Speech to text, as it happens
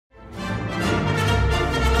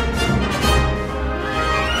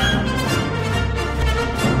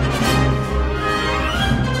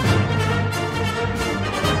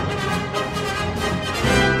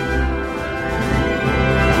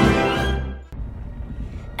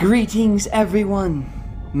Greetings, everyone.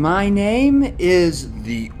 My name is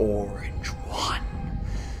the Orange One.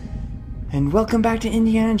 And welcome back to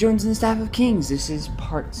Indiana Jones and the Staff of Kings. This is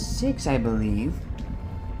part 6, I believe.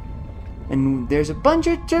 And there's a bunch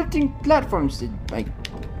of drifting platforms to, like,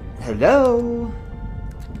 hello?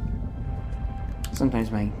 Sometimes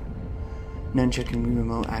my nunchuck and Wii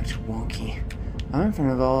remote act wonky. I'm in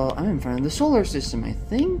front of the solar system, I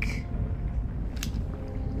think.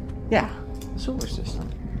 Yeah, the solar system.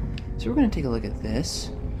 So we're going to take a look at this.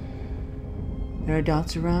 There are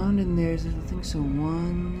dots around, and there's little things. So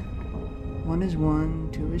one is 1,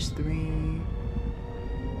 2 is 3,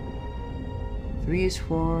 3 is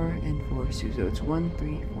 4, and 4 is 2. So it's 1,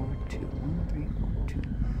 3, 4, 2, 1, 3, 4,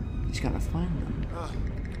 2. Just gotta find them.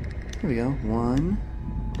 Here we go. 1.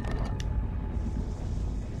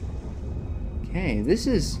 Okay, this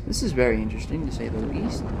is very interesting to say the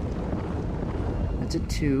least. That's a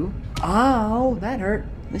 2. Ow, that hurt.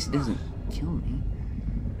 This doesn't kill me.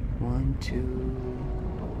 1, 2,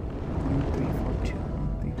 1, 3, 4, 2,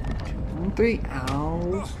 1, 3, 4, 2, 1, 3.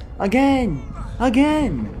 Ow! Again!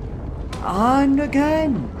 And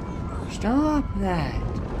again! Stop that!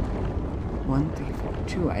 1, 3, 4,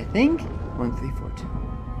 2. I think 1, 3, 4, 2.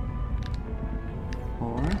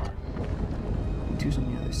 4. And 2's on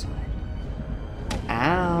the other side.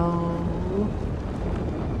 Ow!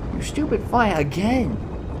 You stupid fly again!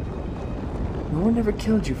 No one ever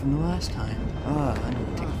killed you from the last time. I need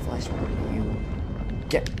to take a fly sword at you.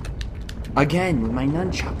 Get again with my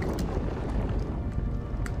nunchuck.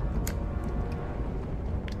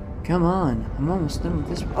 Come on, I'm almost done with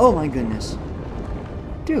this. Oh my goodness.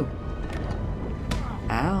 Dude.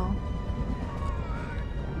 Ow.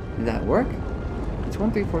 Did that work? It's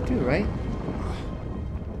 1, 3, 4, 2, right?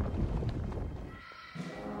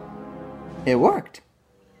 It worked.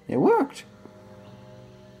 It worked.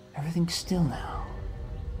 Everything's still now.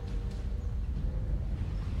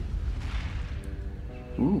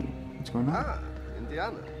 Ooh, what's going on? Ah,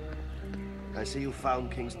 Indiana. I see you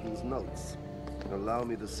found Kingston's notes. Allow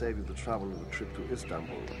me to save you the trouble of a trip to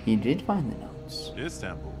Istanbul. He did find the notes.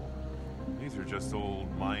 Istanbul? These are just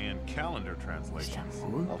old Mayan calendar translations.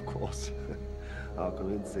 Istanbul? Of course. How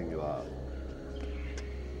convincing you are.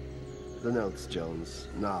 The notes, Jones.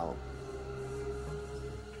 Now.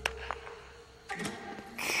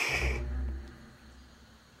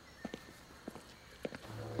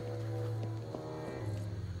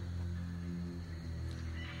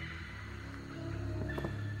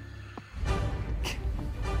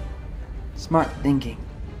 Smart thinking.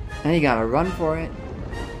 Now you gotta run for it.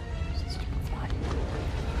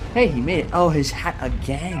 Hey, he made it. Oh, his hat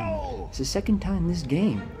again. It's the second time this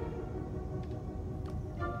game.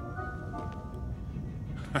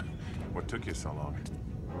 What took you so long?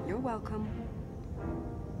 You're welcome.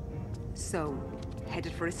 So,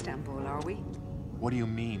 headed for Istanbul, are we? What do you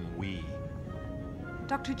mean, we?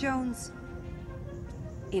 Dr. Jones,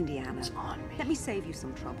 Indiana, It's on me. let me save you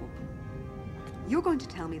some trouble. You're going to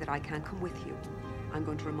tell me that I can't come with you. I'm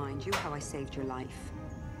going to remind you how I saved your life.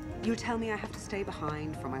 You'll tell me I have to stay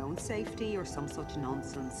behind for my own safety or some such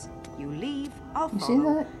nonsense. You leave, I'll You see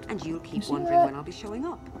follow, that? and you'll keep You see wondering that? when I'll be showing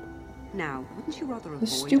up. Now, wouldn't you rather avoid The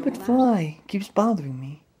stupid all that? fly keeps bothering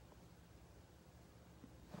me.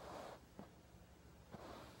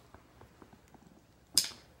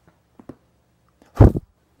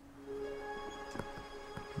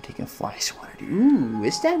 Take a fly swatter. Ooh,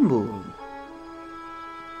 Istanbul.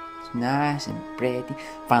 It's nice and pretty.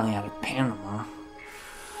 Finally out of Panama.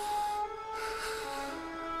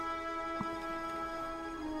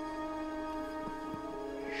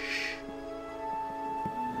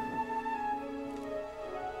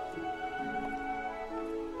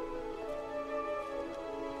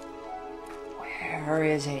 Where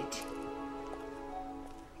is it?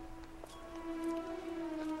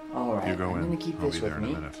 Alright, You go I'm in. gonna keep I'll this be with there in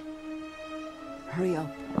me. a minute. Hurry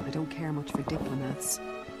up. I don't care much for diplomats.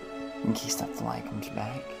 In case that fly comes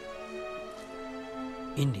back.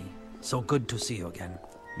 Indy, so good to see you again.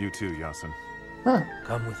 You too, Yasin. Huh.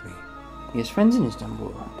 Come with me. He has friends in Istanbul.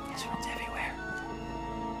 He has friends everywhere.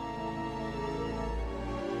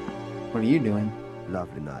 What are you doing?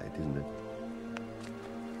 Lovely night, isn't it?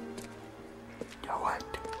 What?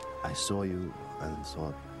 I saw you and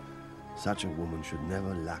thought, such a woman should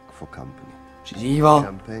never lack for company. She's evil.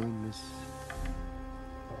 Champagne, miss?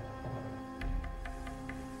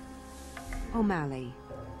 O'Malley.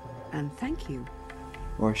 And thank you.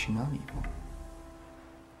 Or is she not evil?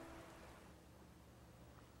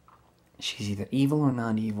 She's either evil or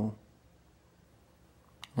not evil.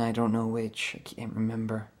 And I don't know which. I can't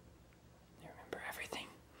remember. I remember everything.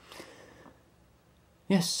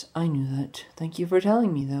 Yes, I knew that. Thank you for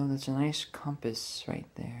telling me, though. That's a nice compass right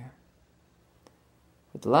there.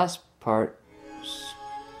 But the last part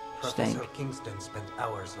stank. Professor Kingston spent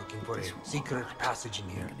hours looking for a secret passage in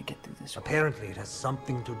I'm here. gonna get through this one. Apparently, it has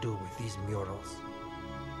something to do with these murals.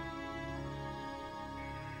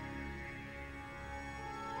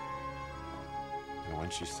 And when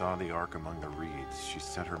she saw the Ark among the reeds, she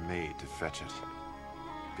sent her maid to fetch it.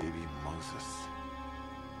 Baby Moses.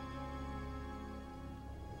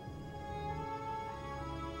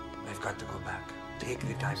 I've got to go back. Take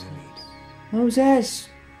the time you need. Moses!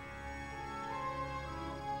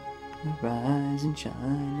 Rise and shine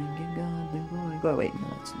and give God the glory. Go, wait, no,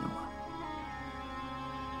 that's Noah.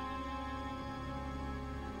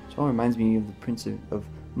 It all reminds me of the Prince of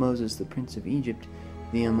Moses, the Prince of Egypt,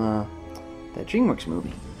 that DreamWorks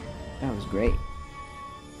movie. That was great.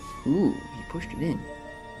 Ooh, he pushed it in.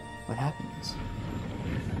 What happens?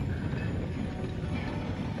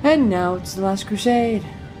 And now it's the Last Crusade.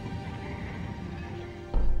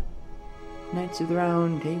 Knights of the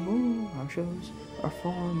Round Table, our shows are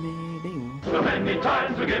formidable. So many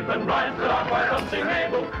times we give them rhymes that are quite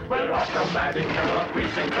unable. We're automatic and we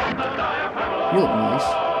sing from the diaphragm. You look nice.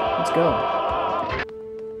 Let's go.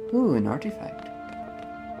 Ooh, an artifact.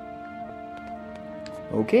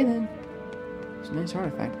 Okay then. It's a nice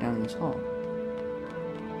artifact down in this hall.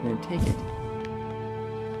 I'm gonna take it.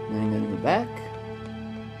 Then I'm gonna go back.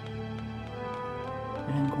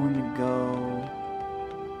 And I'm going to go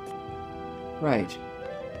right.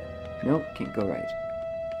 Nope, can't go right.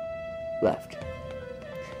 Left.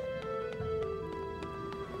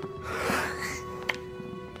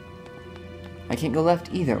 I can't go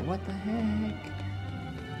left either. What the heck?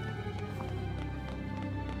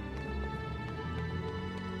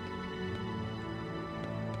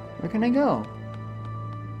 Where can I go?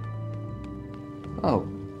 Oh.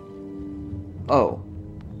 Oh.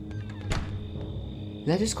 Did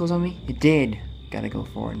that just close on me? It did. Gotta go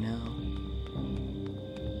forward now.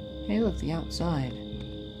 Hey, look, the outside.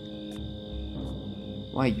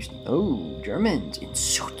 Why you? Oh, Germans in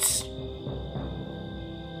suits.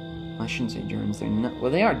 I shouldn't say Germans. They're not.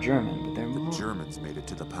 Well, they are German, but they're The more. Germans made it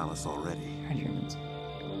to the palace already. They're Germans.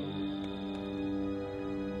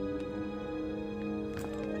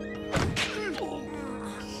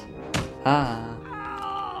 Ah.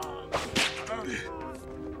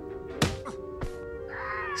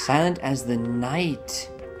 Silent as the night.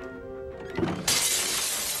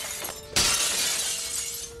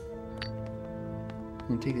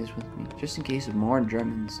 I'm gonna take this with me, just in case of more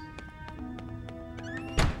Germans.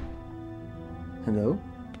 Hello?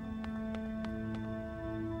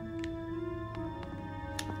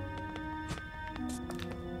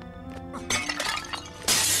 I'm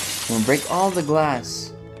gonna break all the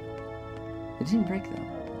glass. It didn't break though.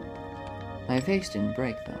 My face didn't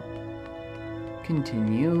break though.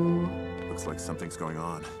 Continue. Looks like something's going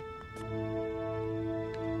on.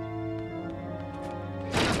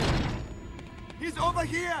 He's over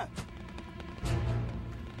here!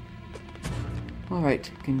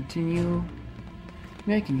 Alright, continue.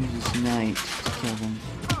 Maybe I can use this knight to kill them.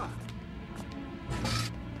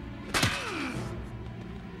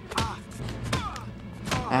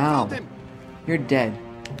 Ow. You're dead.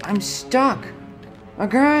 I'm stuck!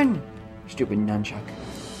 Again! Stupid nunchuck.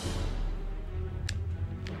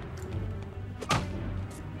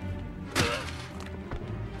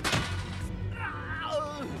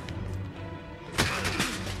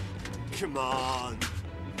 Come on!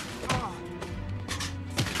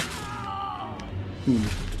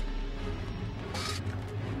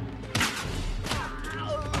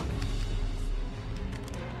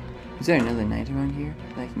 Is there another knight around here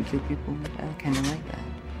that I can kill people with? I kinda like that.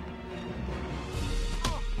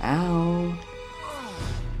 Ow!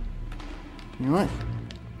 You know what?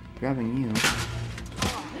 Grabbing you.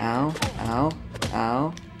 Ow, ow,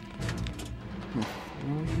 ow. I'm gonna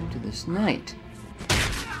throw you to this knight.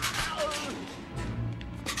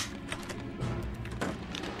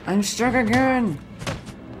 I'm stuck again!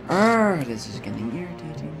 Urgh, this is getting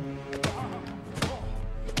irritating.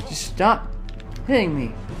 Just stop hitting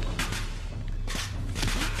me.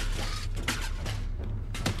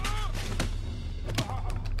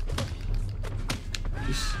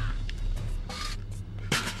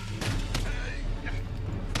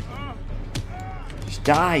 Just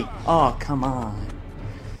die! Oh, come on.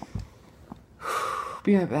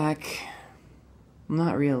 Be right back.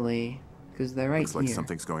 Not really, because they're right Looks like here.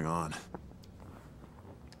 something's going on.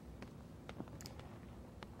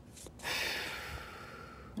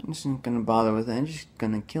 I'm just not gonna bother with it. I'm just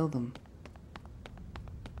gonna kill them.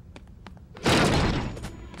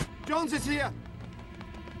 Jones is here!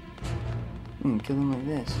 Kill them like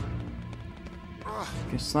this.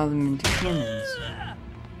 Just slide them into cannons.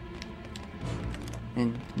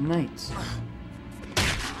 And knights.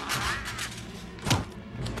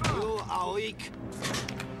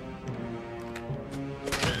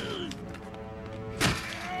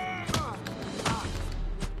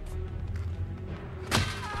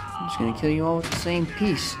 I'm just gonna kill you all with the same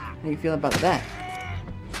piece. How do you feel about that?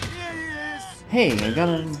 Hey, I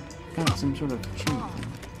got some sort of achievement.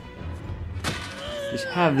 Just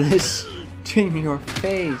have this in your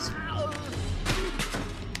face.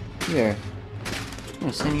 Here. I'm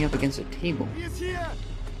gonna stand you up against a table.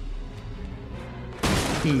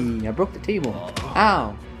 I broke the table.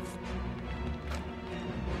 Ow!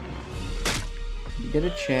 You get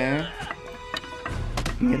a chair.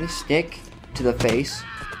 You get a stick to the face.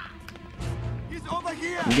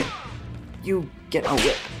 You get a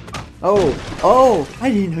whip. Oh! I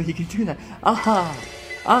didn't know you could do that.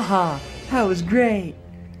 Aha! That was great.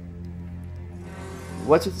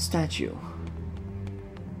 What's with the statue?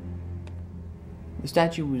 The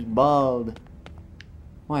statue was bald.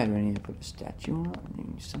 Why do I need to put a statue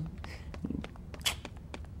on?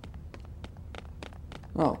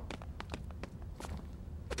 Oh.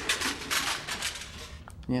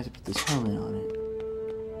 You have to put this helmet on it.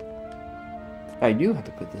 I do have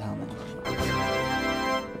to put the helmet on it.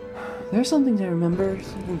 There's some things I remember,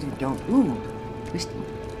 some things I don't. Ooh, Misty.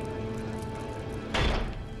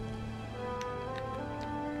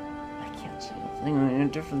 I can't see anything. I'm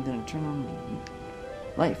definitely gonna turn on the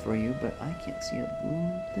light for you, but I can't see a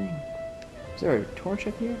blue thing. Is there a torch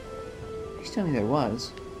up here? Please tell me there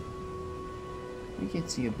was. I can't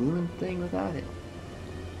see a blue thing without it.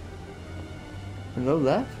 Hello,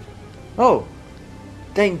 left? Oh!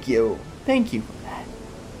 Thank you! Thank you for that.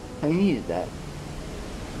 I needed that.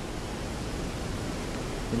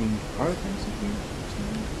 Any artifacts up here?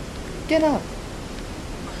 Get up!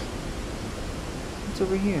 What's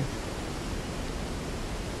over here?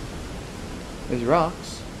 There's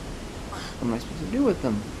rocks. What am I supposed to do with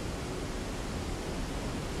them?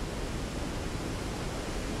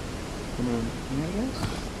 Here, I guess?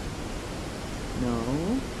 No.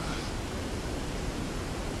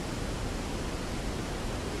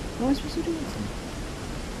 What am I supposed to do with them?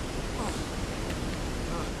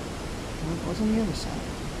 What's on the other side?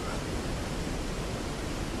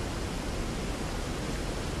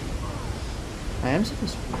 I am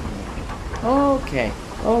supposed to. Okay.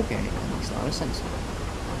 That makes a lot of sense.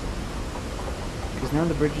 Because now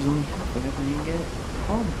the bridge is only half whenever you get it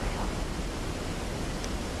all the way up.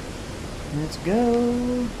 Let's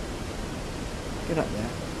go. Get up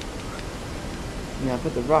there. Yeah,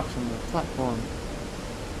 put the rocks on the platform.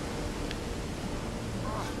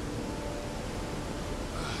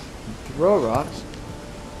 Throw rocks.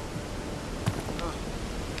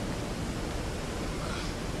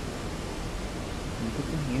 Put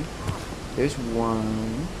them here. There's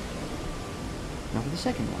one. Now for the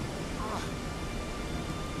second one.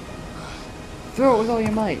 Throw it with all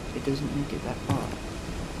your might. It doesn't make it that far.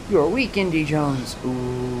 You're weak, Indy Jones.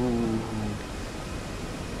 Ooh.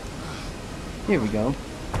 Here we go.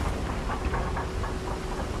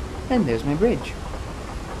 And there's my bridge.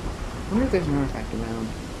 I wonder if there's an artifact around.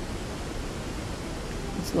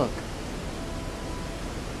 Let's look.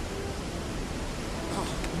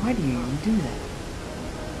 Why do you even do that?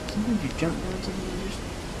 Sometimes you jump down something and just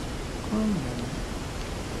climb down.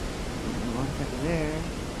 An artifact there.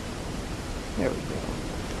 There we go.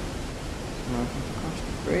 An artifact across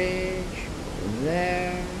the bridge. Over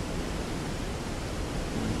there.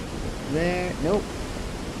 Over there. Nope.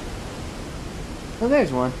 Oh,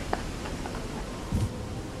 there's one.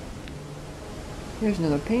 There's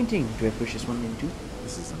another painting. Do I push this one in too?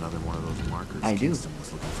 This is another one of those markers I do. Kingston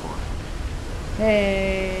was looking for.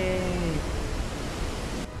 Hey!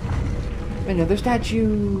 Another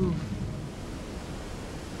statue!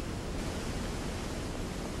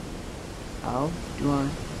 How do I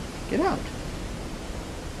get out?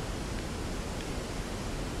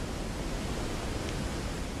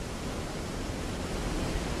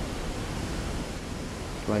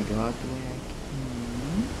 Do I go out the way I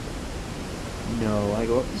can? No, I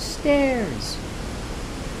go up the stairs!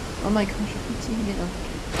 Oh my gosh, I can see it.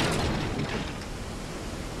 Okay.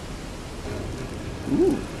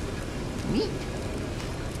 Ooh. Neat.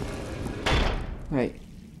 Right.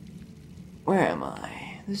 Where am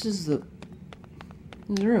I? This is the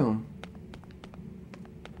room.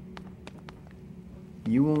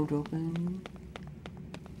 You won't open.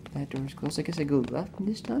 That door's closed. I guess I go left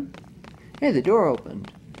this time. Hey, the door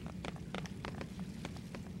opened.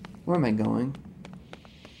 Where am I going?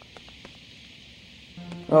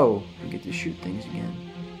 Oh, I get to shoot things again.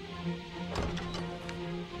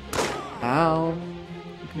 Ow.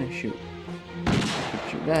 What can I shoot?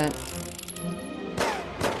 Shoot that.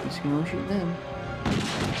 Just gonna shoot them.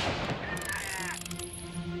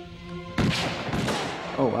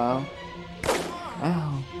 Oh wow.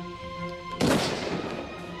 Ow.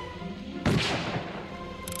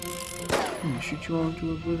 Shoot you all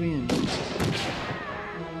into oblivion.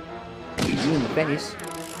 Shoot you in the face.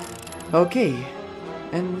 Okay.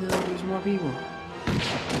 And there's more people.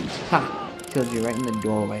 Ha! Killed you right in the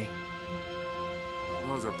doorway.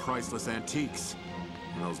 Those are priceless antiques.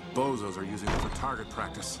 And those bozos are using them for target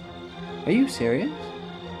practice. Are you serious?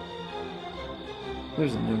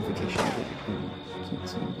 There's a notification that can't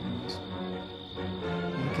see things.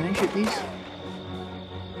 Can I shoot these?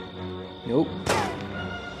 Nope.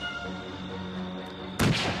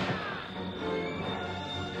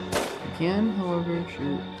 I can, however,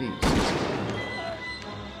 shoot these.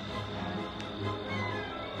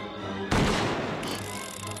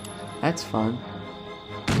 That's fun.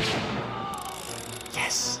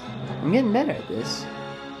 Yes! I'm getting better at this.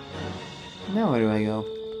 Now where do I go?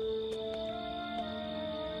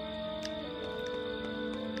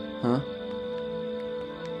 Huh?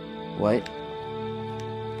 What?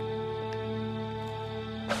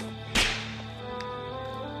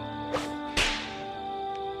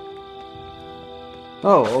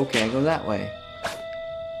 Oh, okay, I go that way.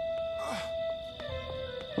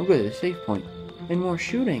 I'll go to the safe point. And more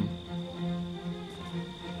shooting.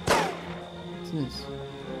 What's this?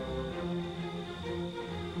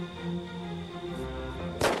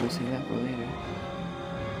 We'll save that for later.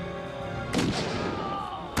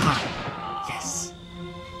 Ha! Yes!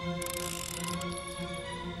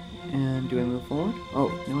 And do I move forward? Oh,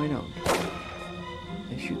 no I don't.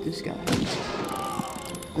 I shoot this guy.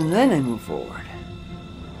 And then I move forward.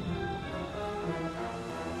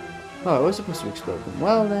 Oh, I was supposed to explode them.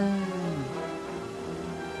 Well then.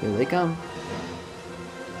 Here they come.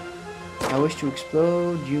 I wish to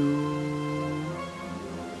explode you.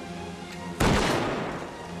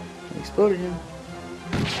 I exploded him.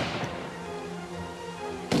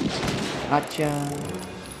 Gotcha.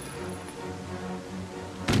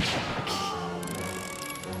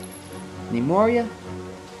 Any more ya?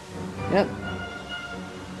 Yep.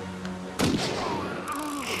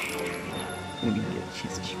 Maybe get a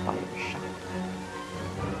chance to fire a shot.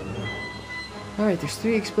 Alright, there's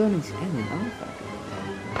 3 exploding and an artifact.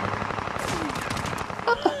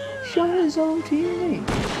 Ah! Shot his own teammate.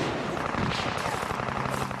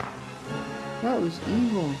 That was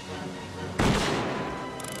evil.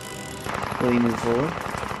 Will he move forward?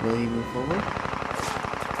 Will he move forward?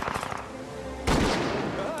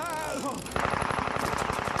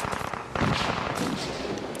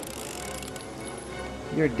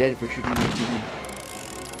 You're dead for shooting my teammate.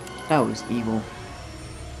 That was evil.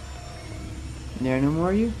 There are no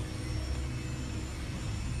more of you?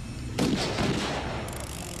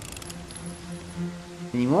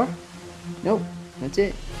 Any more? Nope. That's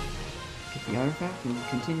it. Get the artifact and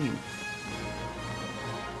continue.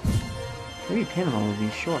 Maybe Panama will be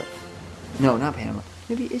short. No, not Panama.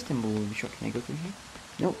 Maybe Istanbul will be short. Can I go through here?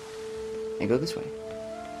 Nope. I go this way.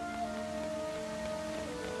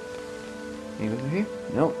 Can I go through here?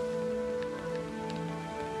 Nope.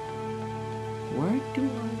 Where do I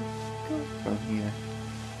go from here?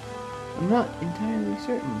 I'm not entirely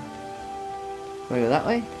certain. Do I go that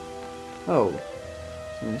way? Oh.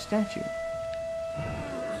 There's a statue.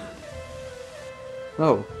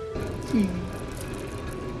 Oh.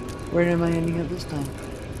 Where am I ending up this time?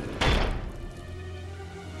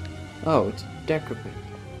 Oh, it's decrepit.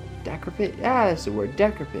 Decrepit? Ah, that's the word,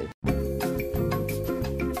 decrepit.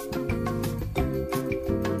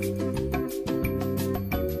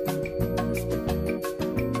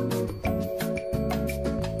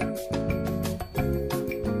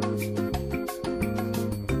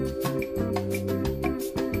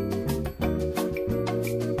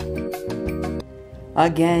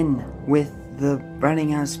 Again, with the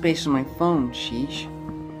running out of space on my phone, sheesh.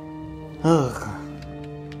 Ugh.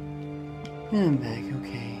 And I'm back,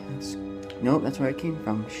 okay. Nope, that's where I came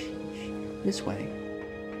from, sheesh. This way.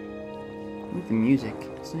 With the music.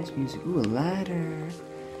 It's nice music. Ooh, a ladder.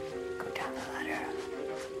 Go down the ladder.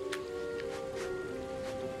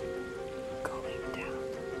 Going down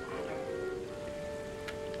the ladder.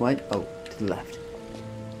 What? Oh, to the left. To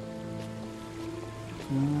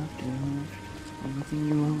the left, to the left. Everything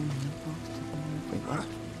you own. Wait, what?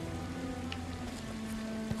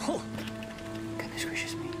 Goodness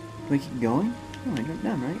gracious me. Do I keep going? No, I jumped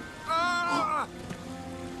down, right?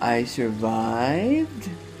 I survived?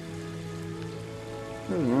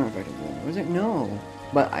 There was an artifact over there, was it? No.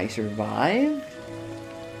 But I survived?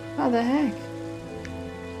 How the heck?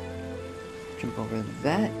 Jump over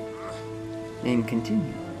that. And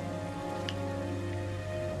continue.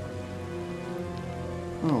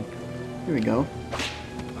 Oh, here we go.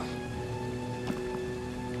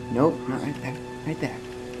 Nope, not right there. Right there.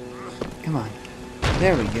 Come on.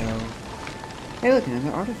 There we go. Hey, look,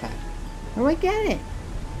 another artifact. Where do I get it?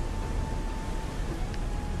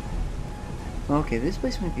 Okay, this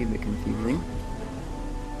place might be a bit confusing.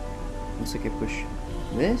 Looks like I push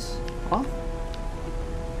this off.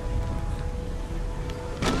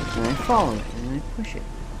 And I follow it, and then I push it.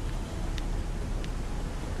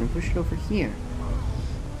 And push it over here.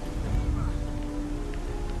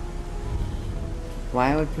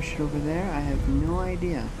 Why I would push it over there, I have no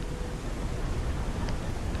idea.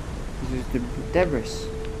 There's the debris.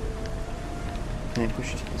 Can I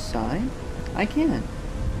push it to the side? I can.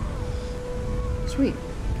 Sweet.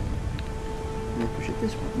 Can I push it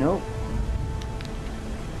this way? Nope.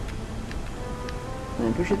 Can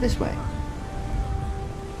I push it this way?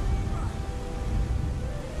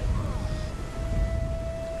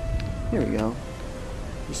 Here we go.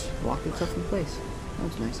 Just locked itself in place. That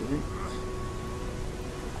was nice of it.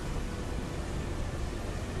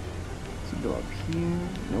 Let's go up here.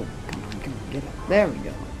 Nope. Come on, get up. There we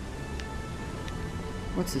go.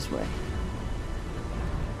 What's this way?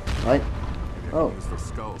 What? Oh. Use the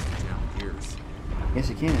skulls to jam gears. Yes,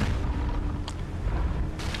 I can.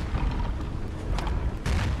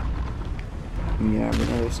 Can you grab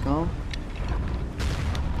another skull?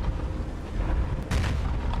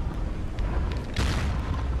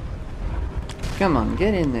 Come on,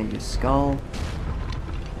 get in there, you skull.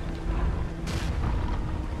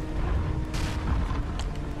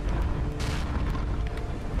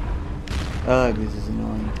 Ugh, this is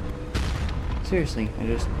annoying. Seriously, I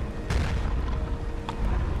just...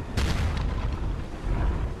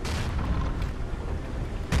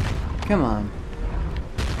 Come on.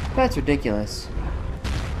 That's ridiculous.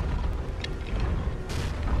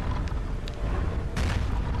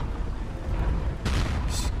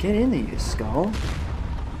 Just get in there, you skull.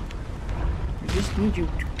 I just need you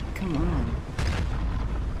to... Come on.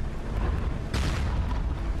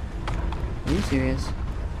 Are you serious?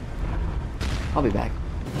 I'll be back.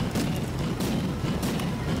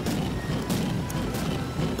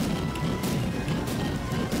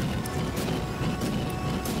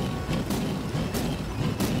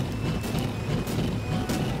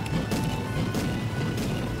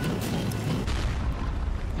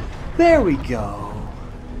 There we go.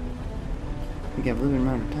 We got a limited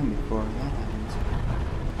amount of time before that happens.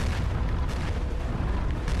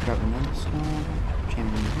 Grab another skull. Jam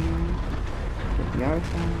in here. Get the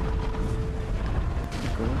artifact.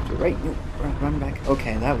 Go left to right. Nope. Run back.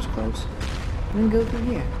 Okay, that was close. And then go through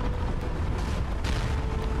here.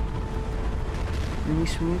 And we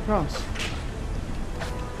swing across.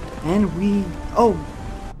 And we... Oh!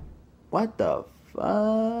 What the fuzzy...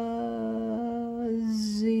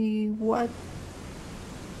 What?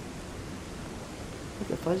 What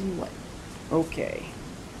the fuzzy what? Okay.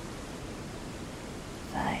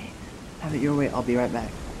 Fine. Have it your way. I'll be right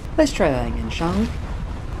back. Let's try that again, shall we?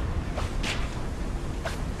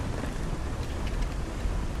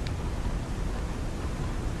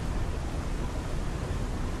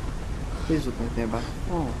 These look like they're about to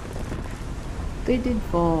fall. They did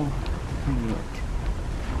fall. I knew it.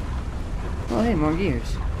 Oh hey, more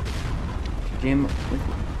gears. To jam with it.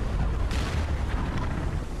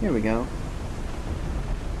 Here we go.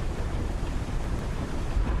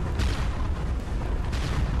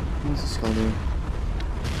 What's this skull do?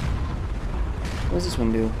 What does this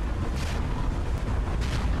one do?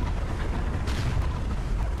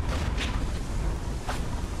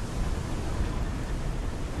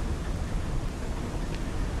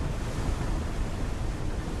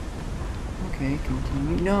 Okay,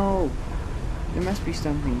 continue. No! There must be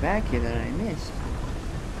something back here that I missed.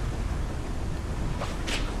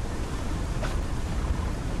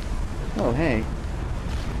 Oh, hey.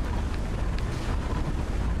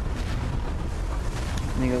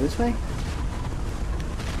 Can I go this way?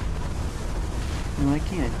 No, I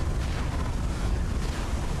can't.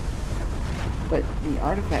 But the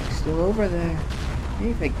artifact's still over there.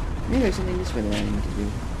 Maybe there's something this way that I need to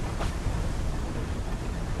do.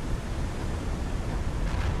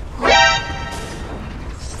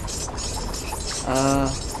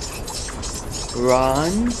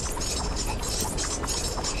 Run.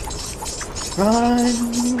 Run!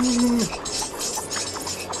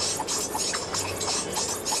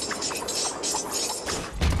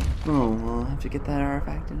 Oh, well, I'll have to get that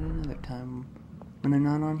artifact at another time when I'm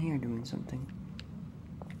not on here doing something.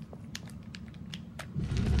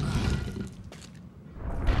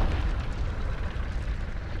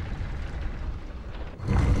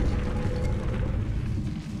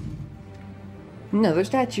 Another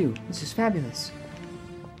statue. This is fabulous.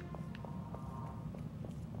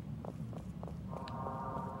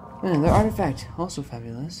 Another artifact. Also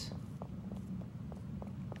fabulous.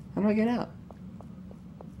 How do I get out?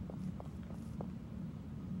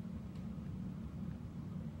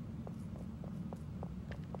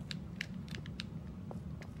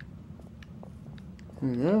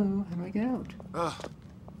 Hello? How do I get out? Oh,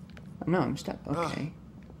 no, I'm stuck. Okay.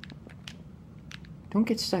 Don't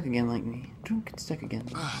get stuck again like me. Don't get stuck again.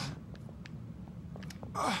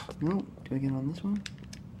 No. Do I get on this one?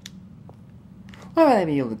 Why would I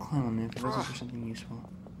be able to climb on it if it wasn't for something useful?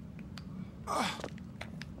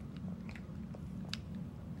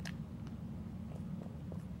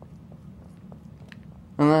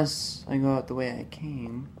 Unless I go out the way I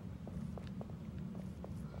came.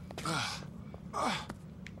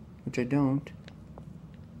 Which I don't.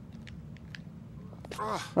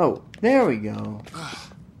 Oh, there we go.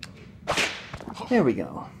 There we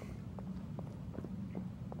go.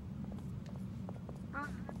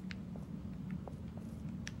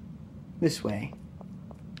 This way.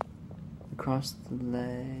 Across the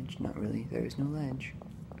ledge. Not really, there is no ledge.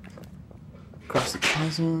 Across the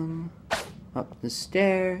chasm. Up the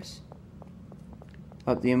stairs.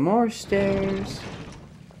 Up the more stairs.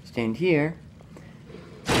 Stand here.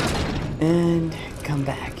 And come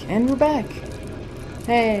back. And we're back.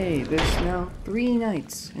 Hey, there's now 3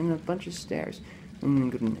 knights and a bunch of stairs. I'm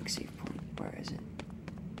gonna go to the next save point. Where is it?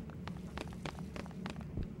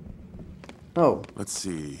 Oh. Let's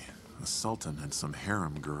see. A sultan and some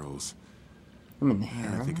harem girls. I'm in the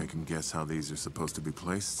harem. I think I can guess how these are supposed to be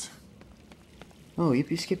placed. Oh,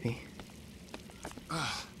 yippee skippy.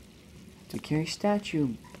 To carry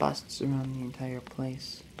statue busts around the entire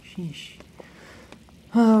place. Sheesh.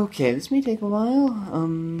 Okay, this may take a while.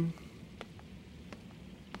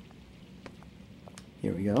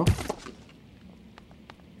 Here we go.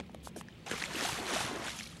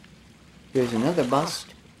 There's another bust.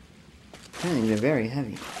 Apparently they're very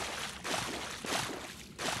heavy.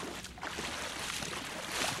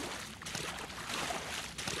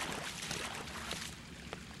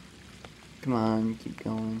 Come on, keep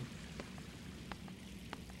going.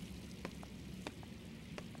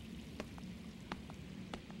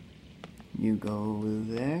 You go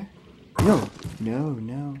over there. No, no,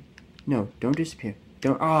 no. No, don't disappear.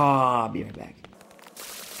 Don't. Ah, I'll be right back.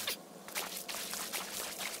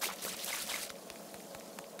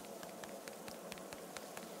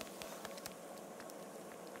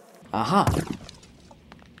 Aha!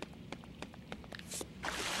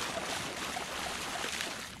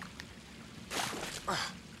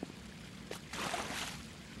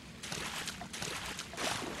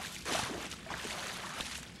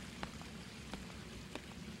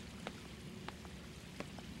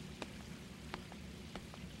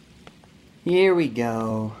 Here we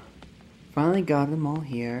go. Finally got them all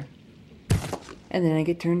here. And then I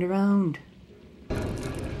get turned around.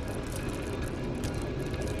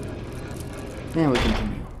 Now we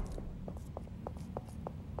continue.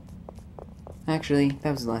 Actually,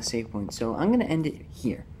 that was the last save point, so I'm gonna end it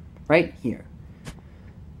here. Right here.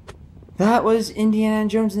 That was Indiana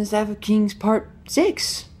Jones and the Staff of Kings Part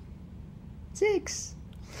 6. 6.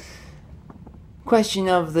 Question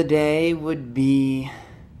of the day would be...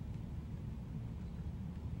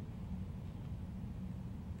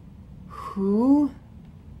 who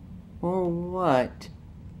or what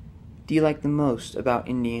do you like the most about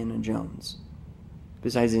Indiana Jones?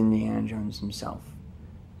 Besides Indiana Jones himself.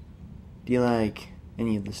 Do you like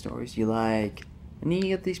any of the stories? Do you like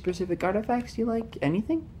any of the specific artifacts? Do you like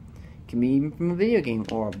anything? It can be even from a video game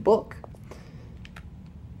or a book.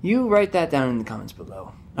 You write that down in the comments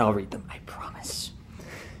below. I'll read them, I promise.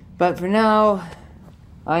 But for now,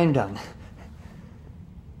 I am done.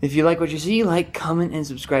 If you like what you see, like, comment, and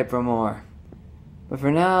subscribe for more. But for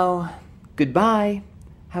now, goodbye,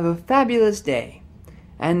 have a fabulous day,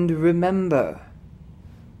 and remember,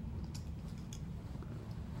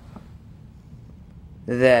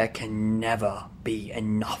 there can never be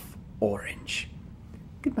enough orange.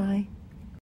 Goodbye.